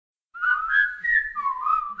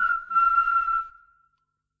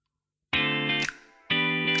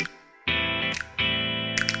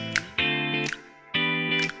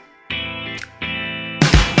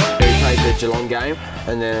Geelong game,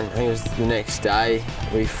 and then I think it was the next day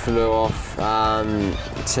we flew off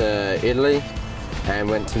to Italy and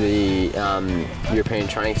went to the European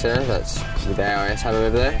Training Centre that's with the AIS have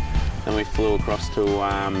over there. Then we flew across to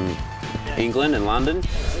England and London,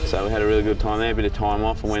 so we had a really good time there, a bit of time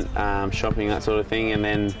off, and went shopping, that sort of thing, and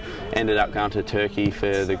then ended up going to Turkey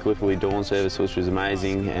for the Gallipoli dawn service, which was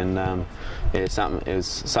amazing, and yeah, it was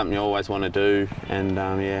something you always want to do, and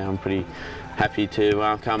yeah, I'm pretty happy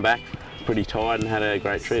to come back, pretty tired, and had a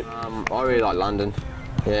great trip. I really like London,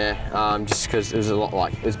 yeah, just because it was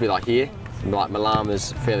it was a bit like here, like Milan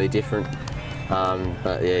was fairly different.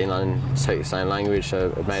 But yeah, in London, speak the same language,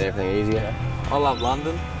 so it made everything easier. I love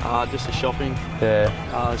London, just the shopping.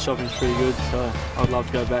 Yeah. Shopping's pretty good, so I'd love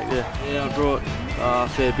to go back there. Yeah, I brought a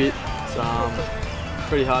fair bit. It's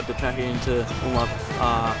pretty hard to pack it into all my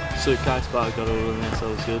suitcase, but I got it all in there, so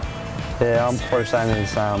it was good. Yeah, I'm probably same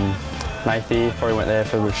as Matthew. Probably went there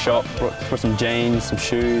for a shop, brought some jeans, some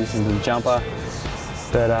shoes, and a jumper.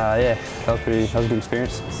 But yeah, that was a good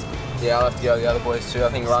experience. Yeah, I'll have to go with the other boys too. I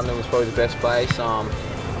think London was probably the best place.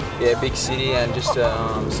 Yeah, big city, and just to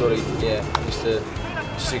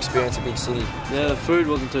experience a big city. Yeah, the food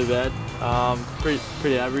wasn't too bad.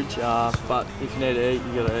 Pretty average. But if you need to eat,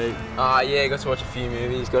 you gotta eat. Yeah, got to watch a few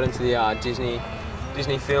movies. Got into the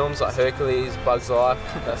Disney films like Hercules, Bugs Life,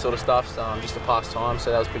 that sort of stuff. Just a pastime,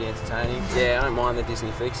 so that was pretty entertaining. Yeah, I don't mind the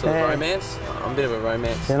Disney flicks or the romance. I'm a bit of a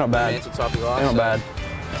romance. Yeah, not bad. Romantic type of guy. Yeah, not bad.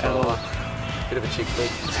 So, bit of a chick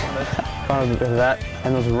flick. Kind of a bit of that,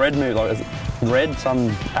 and there was a Red movie, like Red, some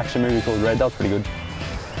action movie called Red. That was pretty good.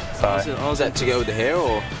 So, was that to go with the hair,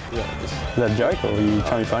 or is that a joke, or are you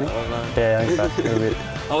trying to be funny? Yeah, I think so. A little bit.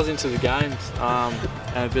 I was into the games and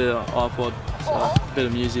a bit of iPod, so a bit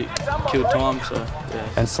of music, killed time. So yeah.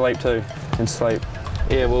 And sleep too. And sleep.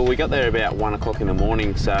 Yeah, well, we got there about 1 o'clock in the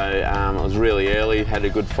morning, so it was really early. Had a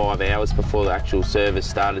good 5 hours before the actual service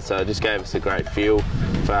started, so it just gave us a great feel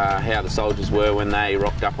for how the soldiers were when they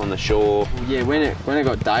rocked up on the shore. Yeah, when it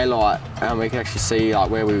got daylight, we could actually see like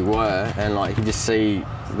where we were, and like you could just see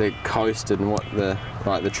the coast and what the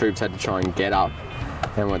troops had to try and get up,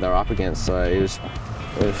 and what they were up against. So it was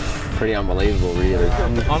pretty unbelievable, really.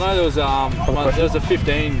 I know there was a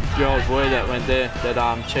 15-year-old boy that went there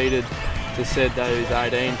that cheated. Just said that he was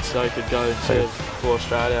 18, so he could go serve for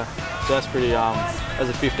Australia. So that's pretty, as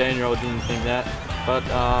a 15-year-old, didn't think that. But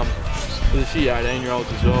there's a few 18-year-olds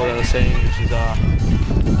as well that are seeing, which is our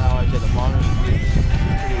age at the moment. It's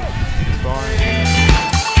pretty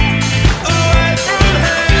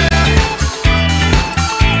inspiring.